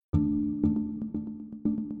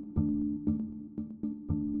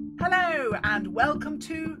and welcome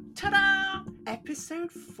to, ta-da, episode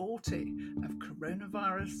 40 of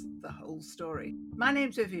Coronavirus, The Whole Story. My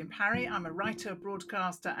name's Vivienne Parry. I'm a writer,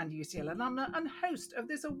 broadcaster and UCL alumna and host of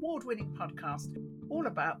this award-winning podcast all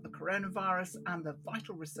about the coronavirus and the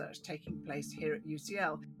vital research taking place here at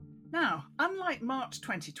UCL. Now, unlike March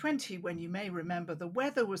 2020, when you may remember the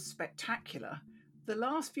weather was spectacular, the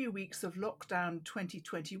last few weeks of lockdown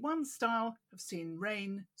 2021 style have seen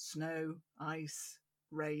rain, snow, ice,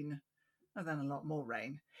 rain, and then a lot more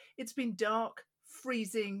rain. It's been dark,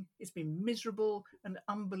 freezing, it's been miserable and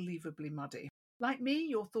unbelievably muddy. Like me,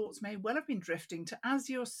 your thoughts may well have been drifting to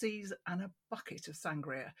azure seas and a bucket of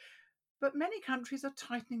sangria. But many countries are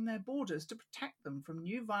tightening their borders to protect them from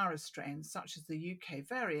new virus strains such as the UK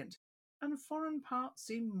variant, and foreign parts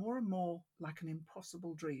seem more and more like an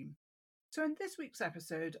impossible dream. So in this week's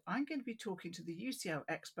episode, I'm going to be talking to the UCL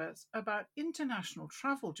experts about international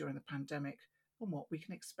travel during the pandemic and what we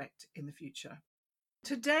can expect in the future.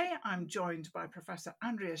 Today, I'm joined by Professor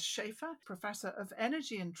Andreas Schäfer, Professor of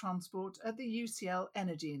Energy and Transport at the UCL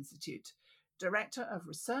Energy Institute, Director of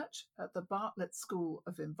Research at the Bartlett School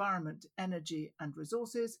of Environment, Energy and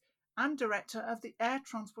Resources, and Director of the Air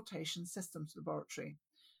Transportation Systems Laboratory.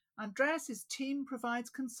 Andreas's team provides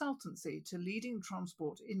consultancy to leading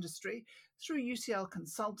transport industry through UCL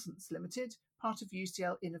Consultants Limited, part of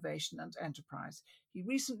UCL Innovation and Enterprise. He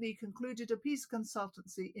recently concluded a piece of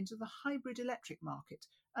consultancy into the hybrid electric market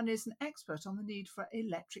and is an expert on the need for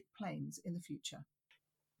electric planes in the future.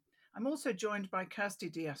 I'm also joined by Kirsty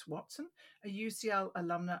Diaz-Watson, a UCL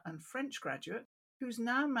alumna and French graduate, who's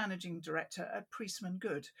now managing director at Priestman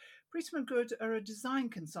Good. Priestman Good are a design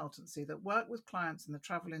consultancy that work with clients in the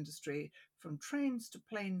travel industry, from trains to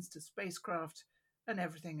planes to spacecraft and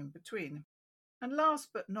everything in between. And last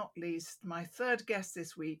but not least, my third guest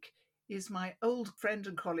this week is my old friend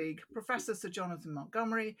and colleague, Professor Sir Jonathan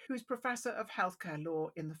Montgomery, who is Professor of Healthcare Law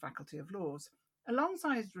in the Faculty of Laws.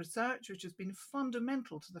 Alongside his research, which has been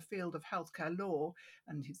fundamental to the field of healthcare law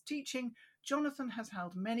and his teaching, Jonathan has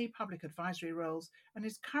held many public advisory roles and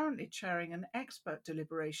is currently chairing an expert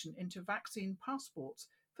deliberation into vaccine passports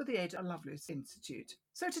for the Ada Lovelace Institute.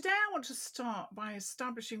 So today I want to start by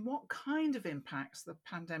establishing what kind of impacts the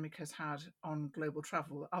pandemic has had on global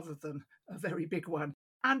travel, other than a very big one.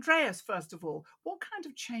 Andreas, first of all, what kind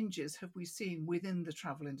of changes have we seen within the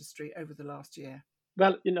travel industry over the last year?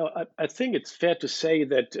 Well, I think it's fair to say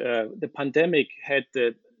that the pandemic had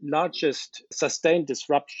the largest sustained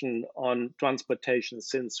disruption on transportation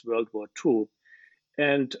since World War II.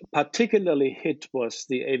 And particularly hit was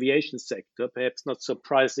the aviation sector, perhaps not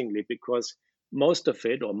surprisingly, because most of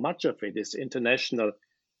it or much of it is international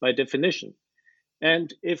by definition.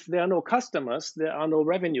 And if there are no customers, there are no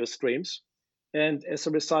revenue streams. And as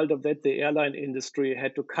a result of that, the airline industry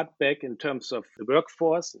had to cut back in terms of the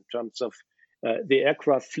workforce, in terms of the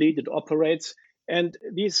aircraft fleet it operates. And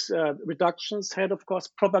these reductions had, of course,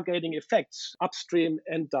 propagating effects upstream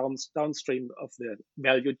and downstream of the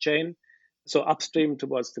value chain. So upstream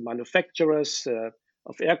towards the manufacturers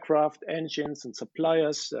of aircraft, engines and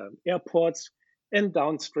suppliers, airports, and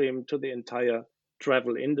downstream to the entire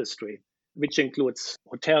travel industry, which includes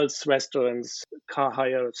hotels, restaurants, car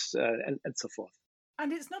hires, and so forth.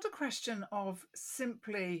 And it's not a question of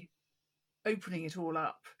simply opening it all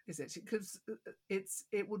up, is it? Because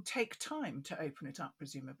it would take time to open it up,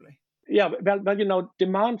 presumably. Yeah, well,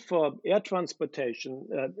 demand for air transportation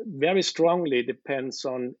very strongly depends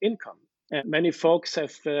on income. Many folks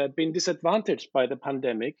have been disadvantaged by the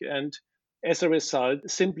pandemic and as a result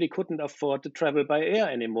simply couldn't afford to travel by air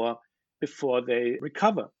anymore before they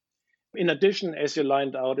recover. In addition, as you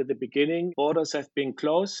lined out at the beginning, borders have been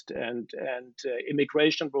closed and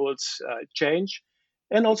immigration rules change.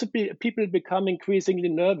 And also people become increasingly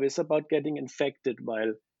nervous about getting infected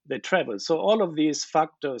while they travel. So all of these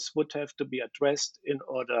factors would have to be addressed in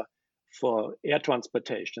order for air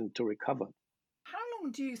transportation to recover. How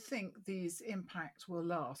long do you think these impacts will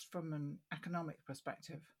last from an economic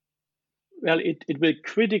perspective? Well, it will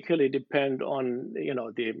critically depend on the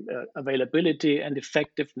availability and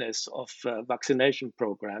effectiveness of vaccination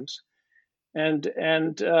programs. And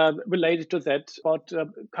related to that, about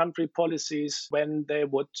country policies when they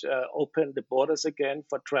would open the borders again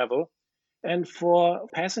for travel, and for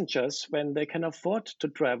passengers when they can afford to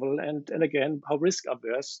travel, and again, how risk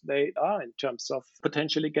averse they are in terms of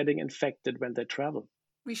potentially getting infected when they travel.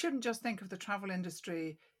 We shouldn't just think of the travel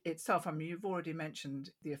industry itself. I mean, you've already mentioned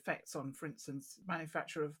the effects on, for instance,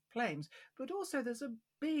 manufacture of planes, but also there's a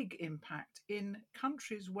big impact in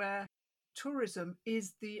countries where tourism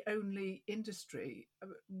is the only industry.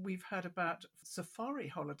 We've heard about safari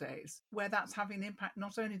holidays, where that's having an impact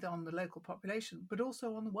not only on the local population, but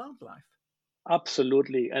also on the wildlife.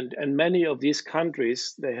 Absolutely. And many of these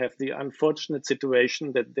countries, they have the unfortunate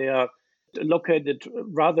situation that they are located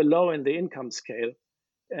rather low in the income scale,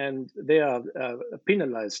 and they are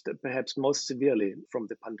penalized perhaps most severely from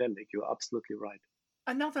the pandemic. You're absolutely right.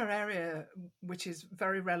 Another area which is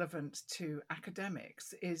very relevant to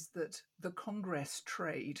academics is that the Congress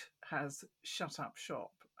trade has shut up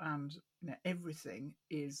shop and everything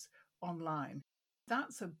is online.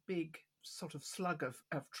 That's a big sort of slug of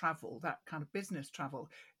travel, that kind of business travel.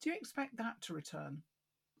 Do you expect that to return?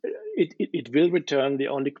 It will return. The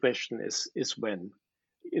only question is when.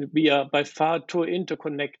 We are by far too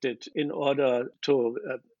interconnected in order to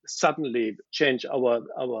suddenly change our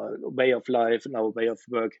way of life and our way of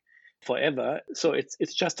work forever. So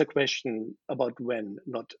it's just a question about when,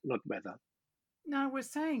 not whether. Now we're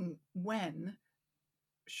saying when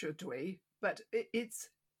should we, but it's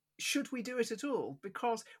should we do it at all?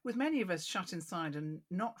 Because with many of us shut inside and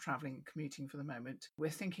not travelling, commuting for the moment, we're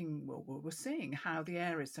thinking, well, we're seeing how the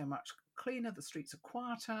air is so much cleaner, the streets are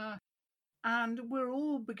quieter, and we're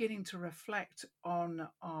all beginning to reflect on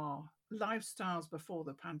our lifestyles before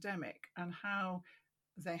the pandemic and how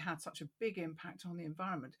they had such a big impact on the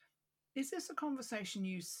environment. Is this a conversation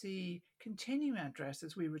you see continuing to address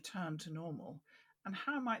as we return to normal? And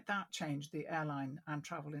how might that change the airline and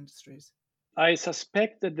travel industries? I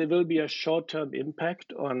suspect that there will be a short-term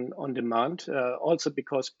impact on demand, also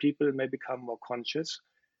because people may become more conscious.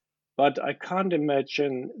 But I can't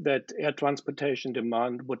imagine that air transportation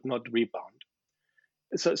demand would not rebound.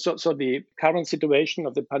 So the current situation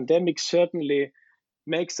of the pandemic certainly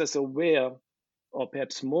makes us aware, or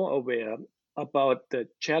perhaps more aware, about the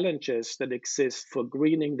challenges that exist for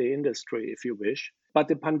greening the industry, if you wish. But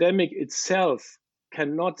the pandemic itself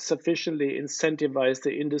cannot sufficiently incentivize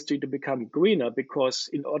the industry to become greener, because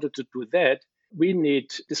in order to do that, we need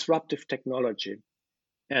disruptive technology.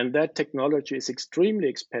 And that technology is extremely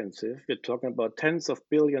expensive. We're talking about tens of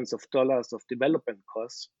billions of dollars of development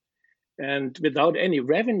costs. And without any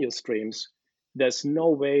revenue streams, there's no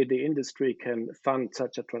way the industry can fund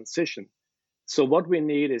such a transition. So what we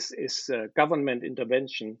need is government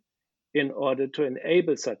intervention in order to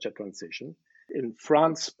enable such a transition. In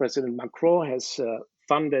France, President Macron has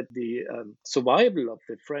funded the survival of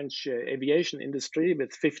the French aviation industry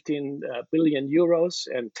with 15 billion euros,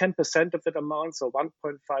 and 10% of that amount, so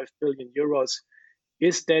 1.5 billion euros,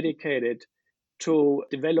 is dedicated to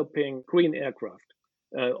developing green aircraft.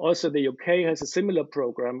 Also, the UK has a similar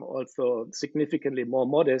program, although significantly more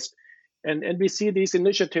modest. And we see these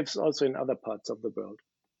initiatives also in other parts of the world.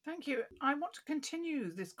 Thank you. I want to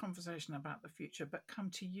continue this conversation about the future, but come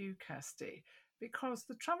to you, Kirsty, because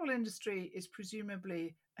the travel industry is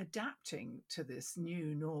presumably adapting to this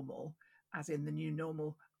new normal, as in the new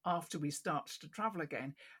normal after we start to travel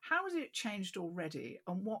again. How has it changed already,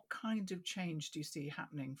 and what kind of change do you see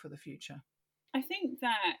happening for the future? I think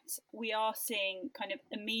that we are seeing kind of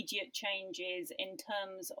immediate changes in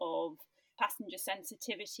terms of passenger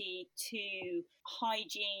sensitivity to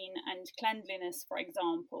hygiene and cleanliness, for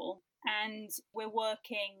example. And we're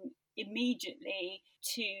working immediately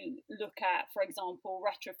to look at, for example,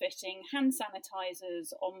 retrofitting hand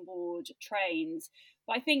sanitizers on board trains.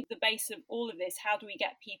 But I think the base of all of this, how do we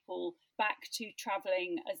get people back to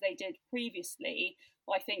traveling as they did previously?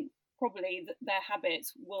 Well, I think probably their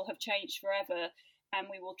habits will have changed forever and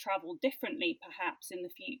we will travel differently perhaps in the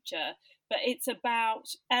future. But it's about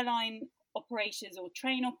airline operators or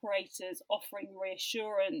train operators offering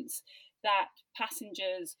reassurance that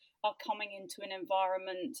passengers are coming into an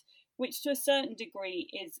environment which to a certain degree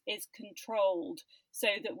is controlled, so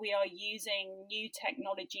that we are using new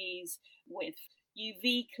technologies with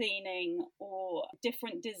UV cleaning or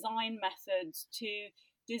different design methods to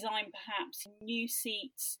design perhaps new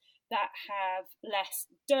seats that have less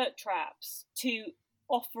dirt traps, to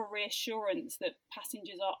offer reassurance that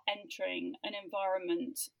passengers are entering an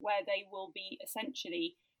environment where they will be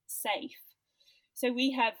essentially safe. So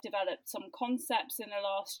we have developed some concepts in the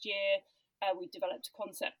last year. We developed a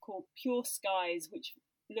concept called Pure Skies, which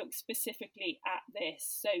looks specifically at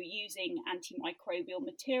this. So using antimicrobial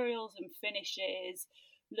materials and finishes,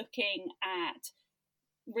 looking at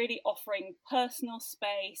really offering personal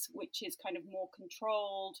space, which is kind of more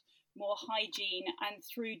controlled, more hygiene, and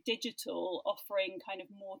through digital offering kind of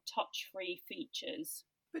more touch-free features.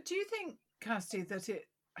 But do you think, Kirsty, that it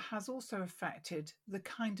has also affected the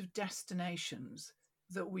kind of destinations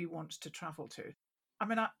that we want to travel to? I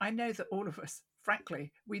mean, I know that all of us,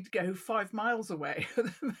 frankly, we'd go 5 miles away,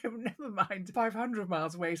 never mind 500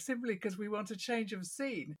 miles away, simply because we want a change of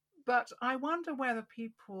scene. But I wonder whether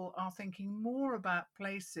people are thinking more about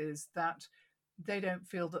places that they don't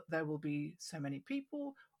feel that there will be so many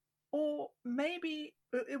people, Or maybe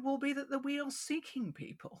it will be that we are seeking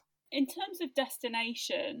people. In terms of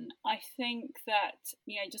destination, I think that,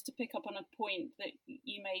 just to pick up on a point that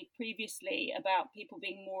you made previously about people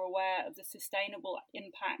being more aware of the sustainable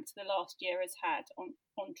impact the last year has had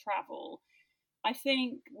on travel, I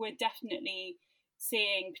think we're definitely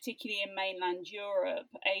seeing, particularly in mainland Europe,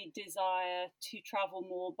 a desire to travel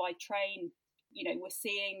more by train. We're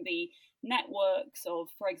seeing the networks of,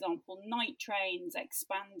 for example, night trains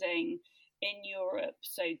expanding in Europe.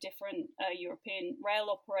 So different European rail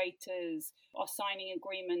operators are signing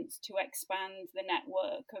agreements to expand the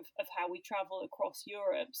network of how we travel across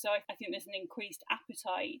Europe. So I think there's an increased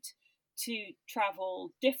appetite to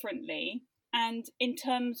travel differently. And in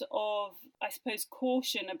terms of, I suppose,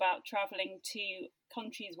 caution about travelling to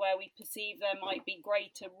countries where we perceive there might be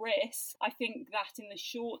greater risk, I think that in the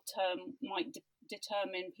short term might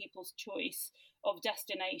determine people's choice of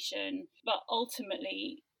destination. But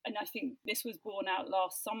ultimately, and I think this was borne out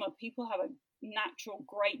last summer, people have a natural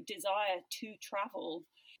great desire to travel,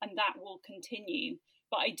 and that will continue.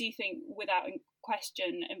 But I do think, without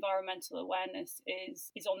question, environmental awareness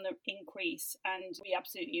is on the increase, and we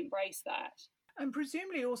absolutely embrace that. And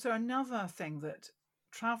presumably also another thing that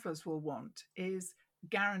travellers will want is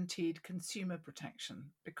guaranteed consumer protection,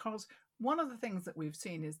 because one of the things that we've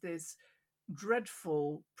seen is this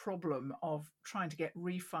dreadful problem of trying to get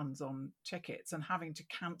refunds on tickets and having to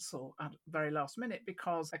cancel at the very last minute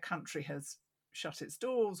because a country has shut its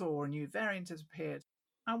doors or a new variant has appeared.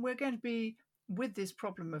 And we're going to be with this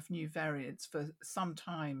problem of new variants for some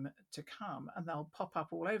time to come, and they'll pop up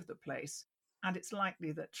all over the place. And it's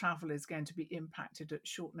likely that travel is going to be impacted at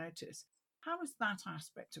short notice. How is that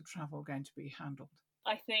aspect of travel going to be handled?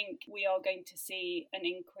 I think we are going to see an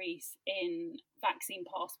increase in vaccine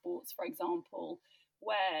passports, for example,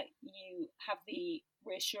 where you have the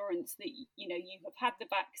reassurance that you have had the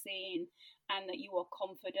vaccine and that you are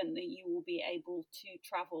confident that you will be able to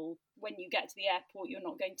travel. When you get to the airport, you're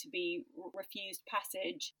not going to be refused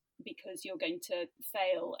passage because you're going to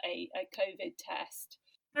fail a COVID test.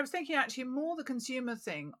 I was thinking actually more the consumer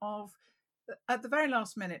thing of, at the very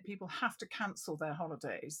last minute, people have to cancel their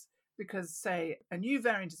holidays because, say, a new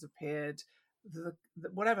variant has appeared,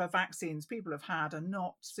 whatever vaccines people have had are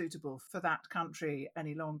not suitable for that country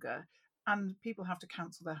any longer, and people have to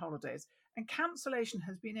cancel their holidays. And cancellation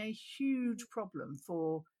has been a huge problem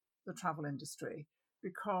for the travel industry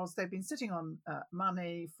because they've been sitting on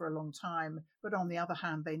money for a long time, but on the other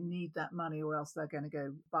hand, they need that money or else they're going to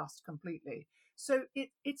go bust completely. So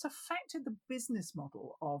it's affected the business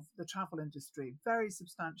model of the travel industry very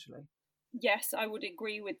substantially. Yes, I would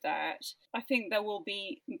agree with that. I think there will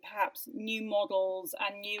be perhaps new models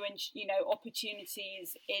and new,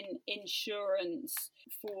 opportunities in insurance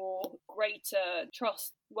for greater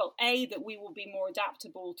trust. Well, that we will be more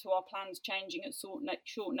adaptable to our plans changing at short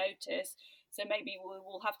notice. So maybe we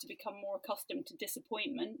will have to become more accustomed to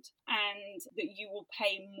disappointment, and that you will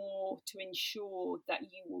pay more to ensure that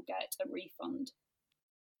you will get a refund.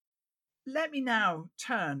 Let me now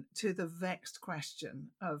turn to the vexed question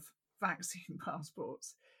of vaccine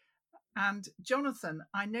passports. And Jonathan,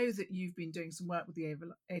 I know that you've been doing some work with the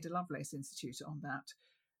Ada Lovelace Institute on that.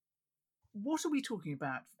 What are we talking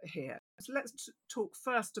about here? So let's talk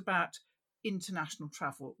first about international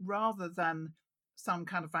travel rather than some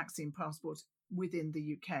kind of vaccine passport within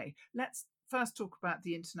the UK. Let's first talk about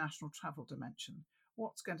the international travel dimension.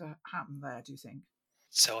 What's going to happen there, do you think?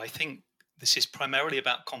 So I think this is primarily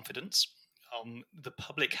about confidence. The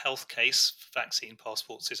public health case for vaccine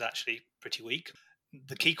passports is actually pretty weak.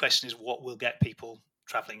 The key question is what will get people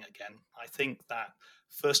travelling again. I think that,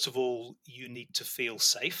 first of all, you need to feel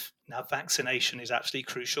safe. Now, vaccination is actually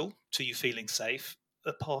crucial to you feeling safe.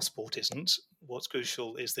 A passport isn't. What's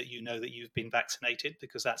crucial is that you know that you've been vaccinated,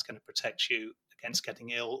 because that's going to protect you against getting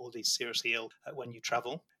ill or be seriously ill when you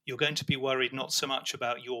travel. You're going to be worried not so much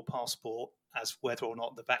about your passport as whether or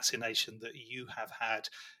not the vaccination that you have had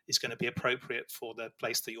is going to be appropriate for the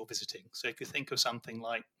place that you're visiting. So if you think of something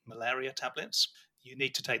like malaria tablets, you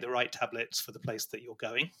need to take the right tablets for the place that you're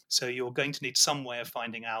going. So you're going to need some way of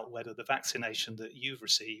finding out whether the vaccination that you've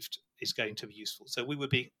received is going to be useful. So we would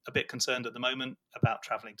be a bit concerned at the moment about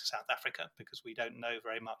travelling to South Africa, because we don't know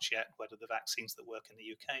very much yet whether the vaccines that work in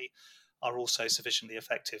the UK are also sufficiently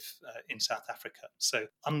effective in South Africa. So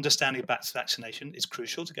understanding about vaccination is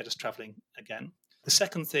crucial to get us travelling again. The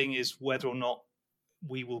second thing is whether or not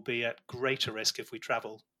we will be at greater risk if we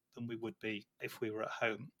travel than we would be if we were at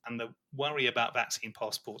home. And the worry about vaccine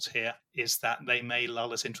passports here is that they may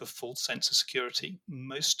lull us into a false sense of security.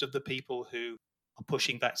 Most of the people who are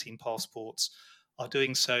pushing vaccine passports are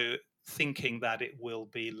doing so thinking that it will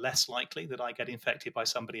be less likely that I get infected by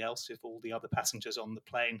somebody else if all the other passengers on the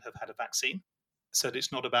plane have had a vaccine. So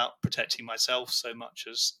it's not about protecting myself so much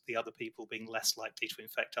as the other people being less likely to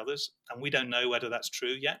infect others. And we don't know whether that's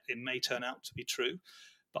true yet. It may turn out to be true.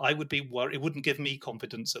 But I would be worried. It wouldn't give me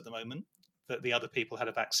confidence at the moment that the other people had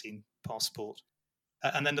a vaccine passport.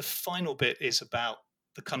 And then the final bit is about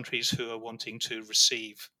the countries who are wanting to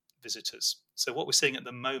receive visitors. So what we're seeing at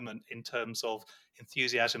the moment in terms of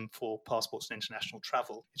enthusiasm for passports and international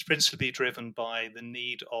travel is principally driven by the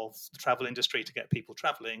need of the travel industry to get people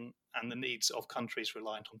traveling and the needs of countries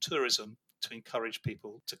reliant on tourism to encourage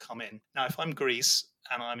people to come in. Now, if I'm Greece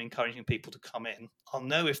and I'm encouraging people to come in, I'll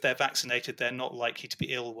know if they're vaccinated, they're not likely to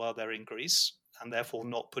be ill while they're in Greece and therefore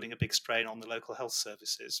not putting a big strain on the local health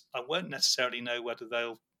services. I won't necessarily know whether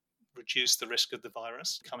they'll reduce the risk of the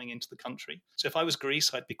virus coming into the country. So if I was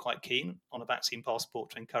Greece, I'd be quite keen on a vaccine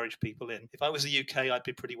passport to encourage people in. If I was the UK, I'd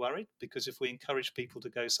be pretty worried because if we encourage people to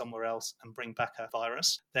go somewhere else and bring back a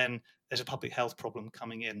virus, then there's a public health problem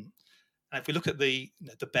coming in. And if we look at the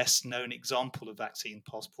best known example of vaccine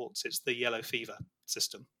passports, it's the yellow fever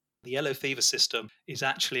system. The yellow fever system is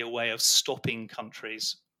actually a way of stopping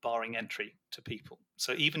countries barring entry to people.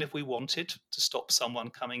 So even if we wanted to stop someone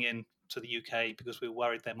coming in to the UK because we were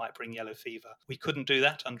worried they might bring yellow fever, we couldn't do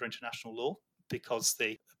that under international law because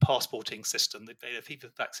the passporting system, the yellow fever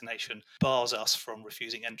vaccination, bars us from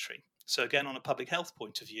refusing entry. So again, on a public health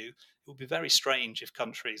point of view, it would be very strange if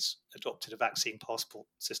countries adopted a vaccine passport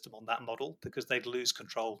system on that model because they'd lose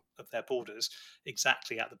control of their borders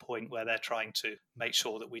exactly at the point where they're trying to make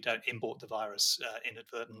sure that we don't import the virus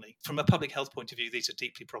inadvertently. From a public health point of view, these are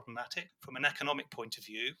deeply problematic. From an economic point of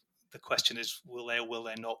view, the question is, will they or will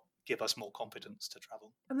they not give us more confidence to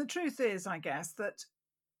travel? And the truth is, I guess, that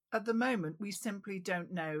at the moment, we simply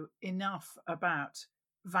don't know enough about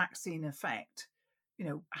vaccine effect.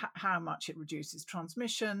 How much it reduces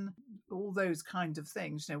transmission, all those kind of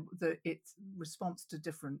things, its response to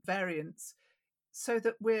different variants, so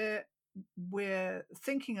that we're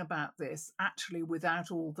thinking about this actually without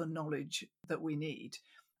all the knowledge that we need.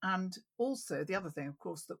 And also the other thing, of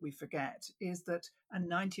course, that we forget is that a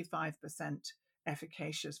 95%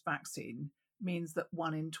 efficacious vaccine means that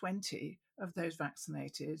 1 in 20 of those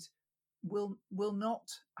vaccinated will not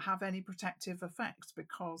have any protective effects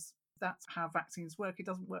because that's how vaccines work. It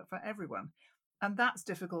doesn't work for everyone. And that's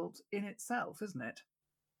difficult in itself, isn't it?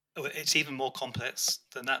 It's even more complex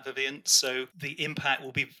than that, Vivian. So the impact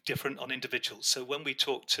will be different on individuals. So when we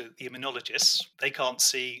talk to the immunologists, they can't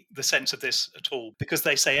see the sense of this at all because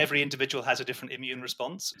they say every individual has a different immune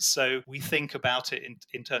response. So we think about it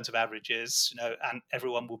in terms of averages, and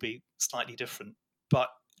everyone will be slightly different. But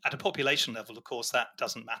at a population level, of course, that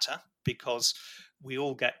doesn't matter because we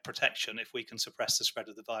all get protection if we can suppress the spread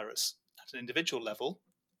of the virus. At an individual level,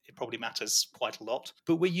 it probably matters quite a lot.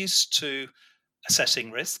 But we're used to assessing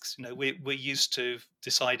risks. We're used to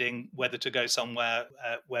deciding whether to go somewhere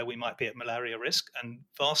where we might be at malaria risk, and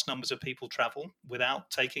vast numbers of people travel without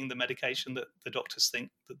taking the medication that the doctors think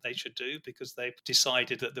that they should do because they've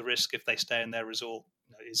decided that the risk if they stay in their resort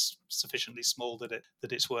is sufficiently small that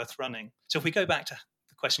it's worth running. So if we go back to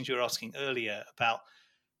the questions you were asking earlier about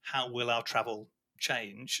how will our travel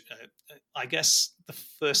change, I guess the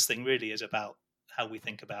first thing really is about how we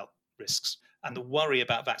think about risks. And the worry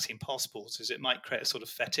about vaccine passports is it might create a sort of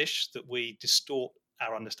fetish that we distort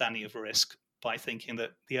our understanding of risk by thinking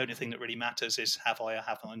that the only thing that really matters is have I or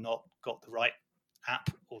have I not got the right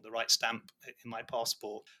app or the right stamp in my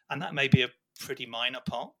passport. And that may be a pretty minor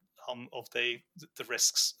part of the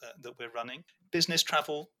risks that we're running. Business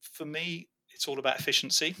travel, for me, it's all about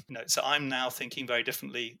efficiency. So I'm now thinking very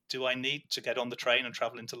differently. Do I need to get on the train and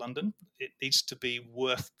travel into London? It needs to be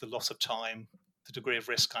worth the loss of time, the degree of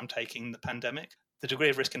risk I'm taking in the pandemic. The degree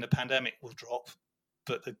of risk in the pandemic will drop,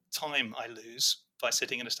 but the time I lose by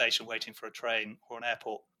sitting in a station waiting for a train or an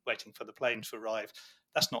airport waiting for the plane to arrive,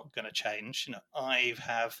 that's not going to change. I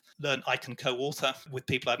have learned I can co-author with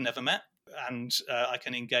people I've never met, and I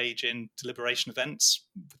can engage in deliberation events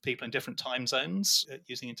with people in different time zones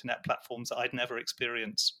using internet platforms that I'd never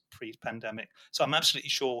experienced pre-pandemic. So I'm absolutely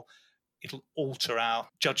sure it'll alter our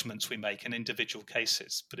judgments we make in individual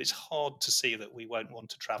cases, but it's hard to see that we won't want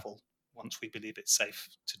to travel once we believe it's safe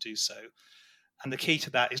to do so. And the key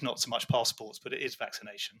to that is not so much passports, but it is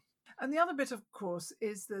vaccination. And the other bit, of course,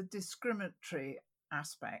 is the discriminatory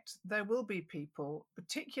aspect. There will be people,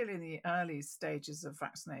 particularly in the early stages of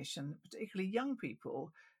vaccination, particularly young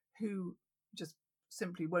people, who just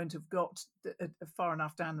simply won't have got far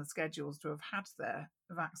enough down the schedules to have had their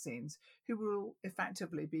vaccines, who will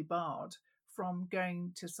effectively be barred from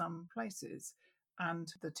going to some places. And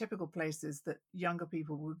the typical places that younger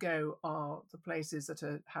people will go are the places that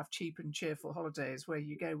have cheap and cheerful holidays where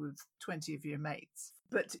you go with 20 of your mates.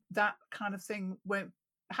 But that kind of thing won't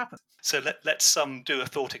happen. So let's do a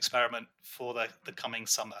thought experiment for the coming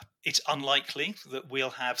summer. It's unlikely that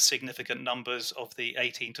we'll have significant numbers of the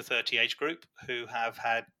 18 to 30 age group who have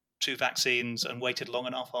had 2 vaccines and waited long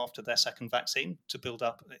enough after their second vaccine to build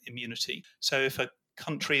up immunity. So if a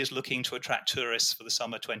country is looking to attract tourists for the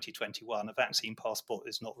summer 2021, a vaccine passport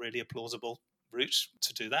is not really a plausible route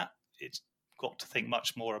to do that. It's got to think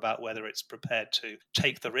much more about whether it's prepared to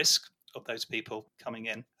take the risk of those people coming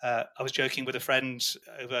in. I was joking with a friend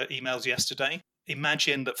over emails yesterday.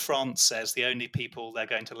 Imagine that France says the only people they're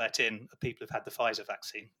going to let in are people who've had the Pfizer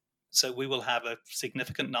vaccine. So we will have a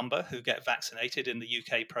significant number who get vaccinated in the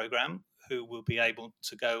UK programme, who will be able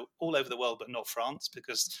to go all over the world, but not France,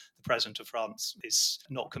 because the president of France is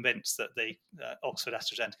not convinced that the Oxford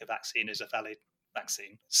AstraZeneca vaccine is a valid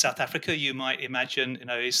vaccine. South Africa, you might imagine,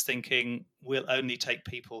 is thinking we'll only take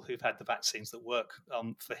people who've had the vaccines that work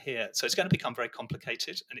for here. So it's going to become very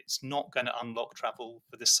complicated, and it's not going to unlock travel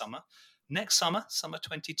for this summer. Next summer, summer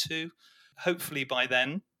 22, hopefully by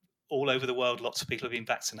then, all over the world, lots of people have been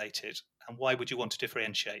vaccinated. And why would you want to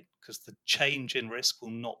differentiate? Because the change in risk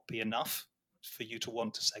will not be enough for you to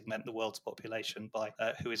want to segment the world's population by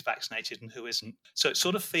who is vaccinated and who isn't. So it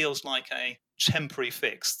sort of feels like a temporary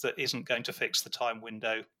fix that isn't going to fix the time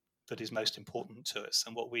window that is most important to us.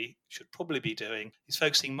 And what we should probably be doing is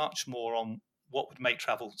focusing much more on what would make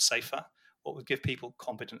travel safer, what would give people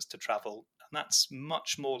confidence to travel. And that's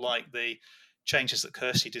much more like the changes that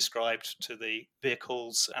Kirsty described to the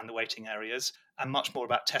vehicles and the waiting areas, and much more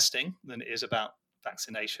about testing than it is about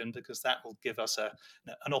vaccination, because that will give us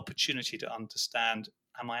an opportunity to understand,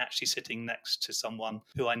 am I actually sitting next to someone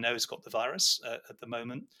who I know has got the virus at the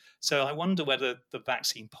moment? So I wonder whether the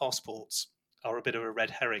vaccine passports are a bit of a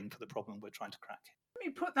red herring for the problem we're trying to crack. Let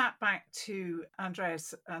me put that back to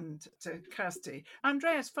Andreas and to Kirsty.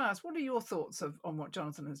 Andreas first, what are your thoughts on what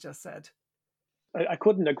Jonathan has just said? I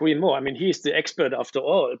couldn't agree more. I mean, he's the expert after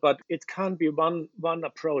all, but it can't be one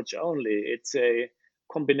approach only. It's a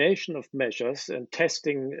combination of measures, and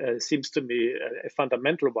testing seems to me a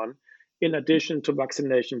fundamental one, in addition to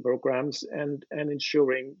vaccination programs and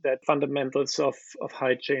ensuring that fundamentals of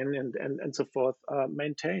hygiene and so forth are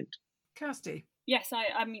maintained. Kirsty? Yes,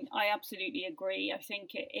 I mean, I absolutely agree. I think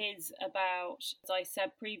it is about, as I said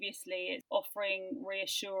previously, it's offering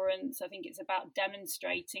reassurance. I think it's about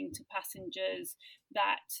demonstrating to passengers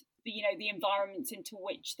that, the environments into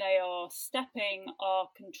which they are stepping are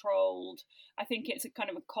controlled. I think it's a kind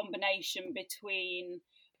of a combination between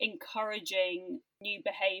encouraging new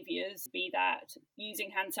behaviours, be that using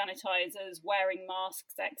hand sanitizers, wearing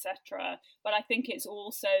masks, etc. But I think it's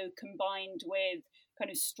also combined with kind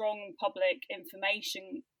of strong public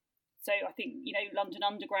information. So I think, London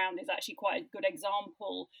Underground is actually quite a good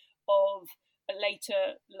example of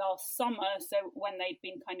later last summer. So when they'd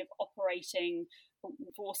been kind of operating,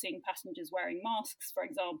 forcing passengers wearing masks, for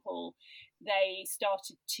example,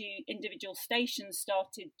 individual stations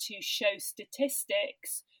started to show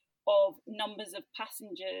statistics of numbers of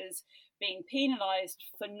passengers being penalised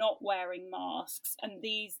for not wearing masks. And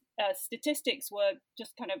these statistics were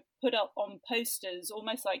just kind of put up on posters,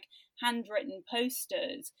 almost like handwritten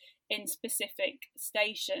posters in specific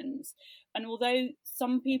stations. And although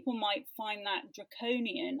some people might find that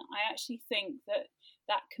draconian, I actually think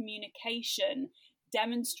that communication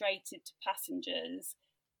demonstrated to passengers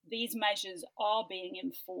these measures are being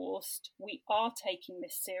enforced, we are taking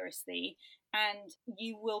this seriously, and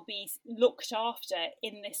you will be looked after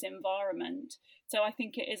in this environment. So I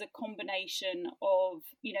think it is a combination of,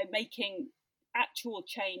 making actual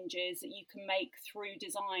changes that you can make through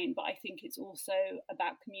design, but I think it's also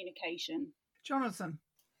about communication. Jonathan?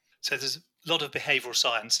 So there's a lot of behavioural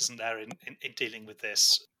science, isn't there, in dealing with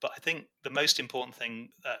this? But I think the most important thing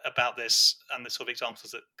about this, and the sort of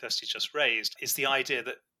examples that Kirsty just raised, is the idea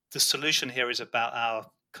that the solution here is about our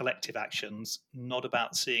collective actions, not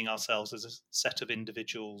about seeing ourselves as a set of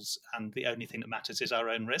individuals and the only thing that matters is our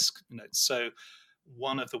own risk. So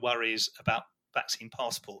one of the worries about vaccine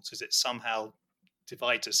passports is it somehow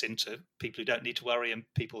divides us into people who don't need to worry and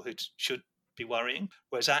people who should be worrying,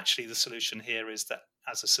 whereas actually the solution here is that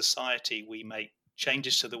as a society we make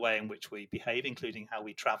changes to the way in which we behave, including how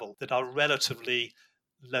we travel, that are relatively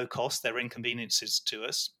low cost. They're inconveniences to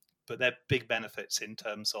us, but they're big benefits in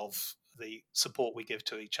terms of the support we give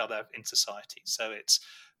to each other in society. So it's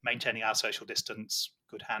maintaining our social distance,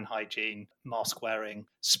 good hand hygiene, mask wearing,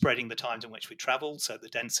 spreading the times in which we travel, so the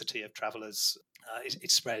density of travellers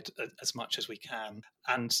is spread as much as we can.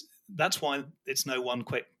 And that's why it's no one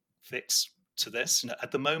quick fix to this.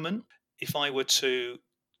 At the moment, if I were to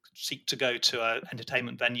seek to go to an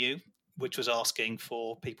entertainment venue which was asking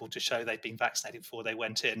for people to show they'd been vaccinated before they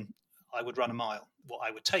went in, I would run a mile. What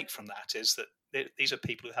I would take from that is that these are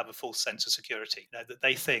people who have a false sense of security, that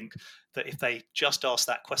they think that if they just ask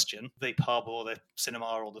that question, the pub or the cinema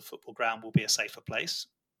or the football ground will be a safer place.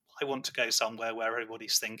 I want to go somewhere where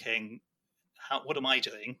everybody's thinking, what am I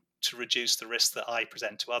doing to reduce the risk that I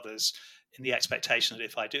present to others, in the expectation that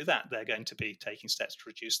if I do that, they're going to be taking steps to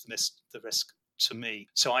reduce the risk to me.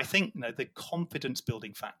 So I think the confidence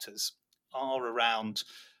building factors are around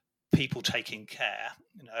people taking care,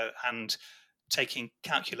 and taking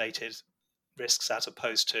calculated risks as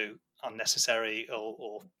opposed to unnecessary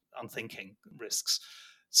or unthinking risks.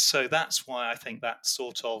 So that's why I think that's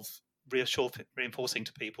sort of reinforcing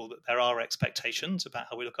to people that there are expectations about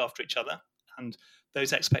how we look after each other, and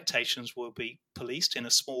those expectations will be policed in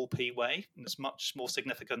a small p way, and it's much more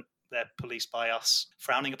significant they're policed by us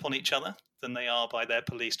frowning upon each other than they are they're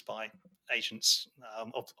policed by agents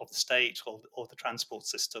of the state or the transport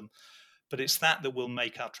system. But it's that will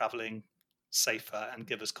make our travelling safer and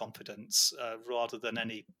give us confidence, rather than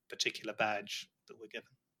any particular badge that we're given.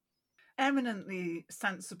 Eminently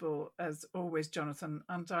sensible as always, Jonathan,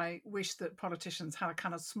 and I wish that politicians had a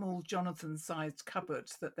kind of small Jonathan-sized cupboard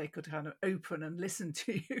that they could kind of open and listen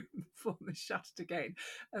to you before they shut it again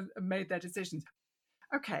and made their decisions.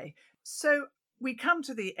 Okay, so we come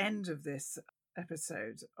to the end of this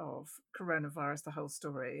episode of Coronavirus, the whole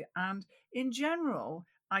story, and in general,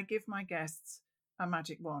 I give my guests a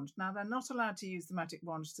magic wand. Now, they're not allowed to use the magic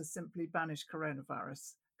wand to simply banish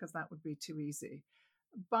coronavirus, because that would be too easy.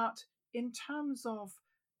 But in terms of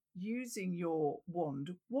using your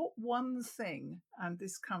wand, what one thing, and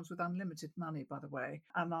this comes with unlimited money, by the way,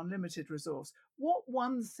 and unlimited resource, what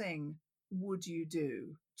one thing would you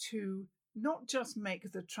do to not just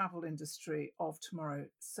make the travel industry of tomorrow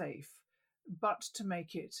safe, but to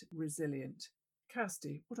make it resilient?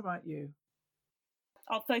 Kirsty, what about you?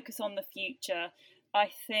 I'll focus on the future. I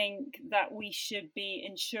think that we should be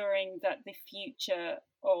ensuring that the future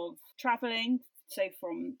of travelling, so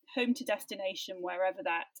from home to destination, wherever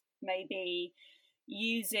that may be,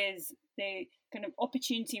 uses the kind of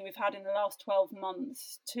opportunity we've had in the last 12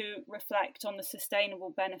 months to reflect on the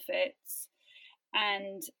sustainable benefits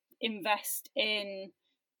and invest in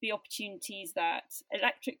the opportunities that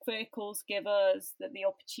electric vehicles give us, that the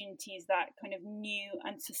opportunities that kind of new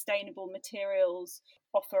and sustainable materials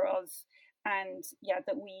offer us, and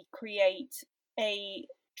that we create a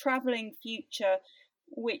travelling future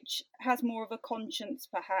which has more of a conscience,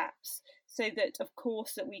 perhaps, so that, of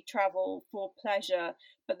course, that we travel for pleasure,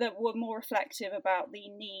 but that we're more reflective about the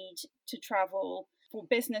need to travel for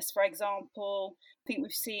business, for example. I think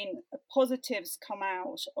we've seen positives come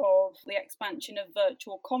out of the expansion of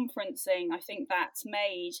virtual conferencing. I think that's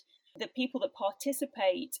made the people that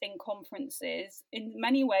participate in conferences in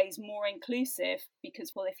many ways more inclusive,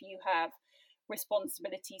 because, well, if you have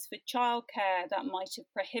responsibilities for childcare that might have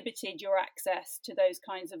prohibited your access to those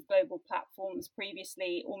kinds of global platforms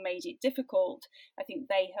previously or made it difficult, I think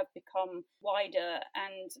they have become wider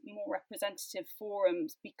and more representative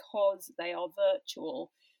forums because they are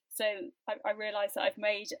virtual. So I realise that I've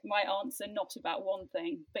made my answer not about one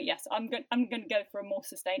thing, but yes, I'm going to go for a more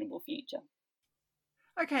sustainable future.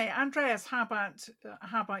 Okay, Andreas, how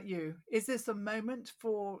about you? Is this a moment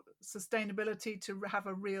for sustainability to have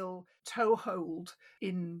a real toehold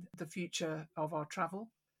in the future of our travel?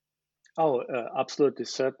 Oh, absolutely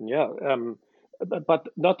certain, yeah. But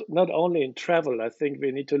not only in travel. I think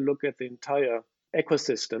we need to look at the entire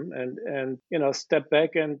ecosystem and step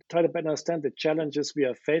back and try to better understand the challenges we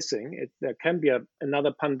are facing. There can be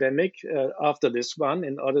another pandemic after this one.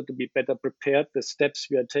 In order to be better prepared, the steps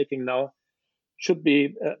we are taking now should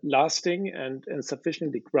be lasting and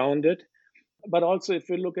sufficiently grounded. But also, if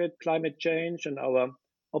we look at climate change and our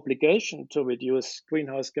obligation to reduce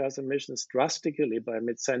greenhouse gas emissions drastically by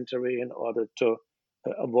mid-century in order to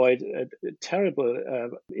avoid a terrible,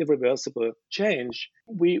 irreversible change,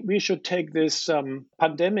 we should take this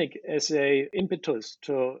pandemic as an impetus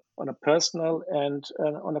to, on a personal and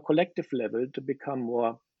on a collective level, to become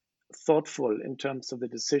more thoughtful in terms of the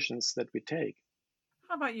decisions that we take.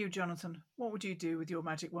 How about you, Jonathan? What would you do with your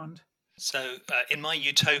magic wand? So in my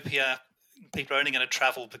utopia, people are only going to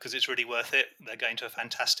travel because it's really worth it. They're going to a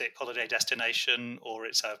fantastic holiday destination, or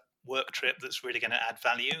it's a work trip that's really going to add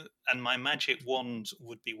value. And my magic wand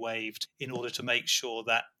would be waved in order to make sure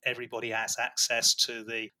that everybody has access to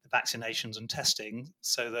the vaccinations and testing,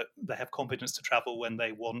 so that they have confidence to travel when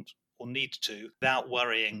they want or need to without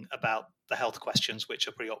worrying about the health questions which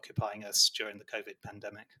are preoccupying us during the COVID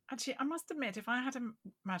pandemic. Actually, I must admit, if I had a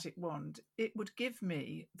magic wand, it would give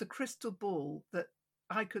me the crystal ball that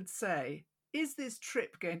I could say, is this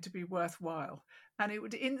trip going to be worthwhile? And it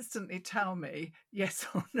would instantly tell me yes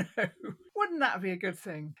or no. Wouldn't that be a good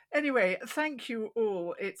thing? Anyway, thank you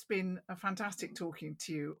all. It's been a fantastic talking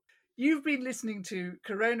to you. You've been listening to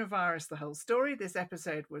Coronavirus, the Whole Story. This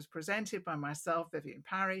episode was presented by myself, Vivienne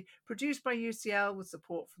Parry, produced by UCL with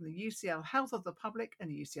support from the UCL Health of the Public and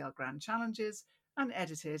UCL Grand Challenges, and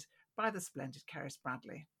edited by the splendid Keris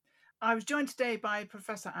Bradley. I was joined today by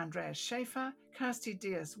Professor Andreas Schaefer, Kirsty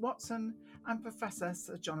Dias-Watson, and Professor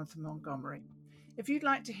Sir Jonathan Montgomery. If you'd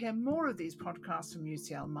like to hear more of these podcasts from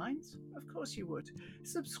UCL Minds, of course you would.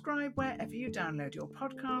 Subscribe wherever you download your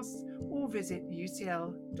podcasts or visit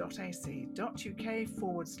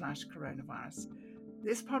ucl.ac.uk/coronavirus.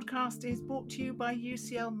 This podcast is brought to you by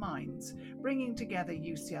UCL Minds, bringing together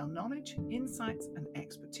UCL knowledge, insights and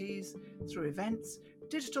expertise through events,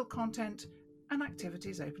 digital content and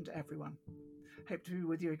activities open to everyone. Hope to be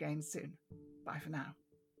with you again soon. Bye for now.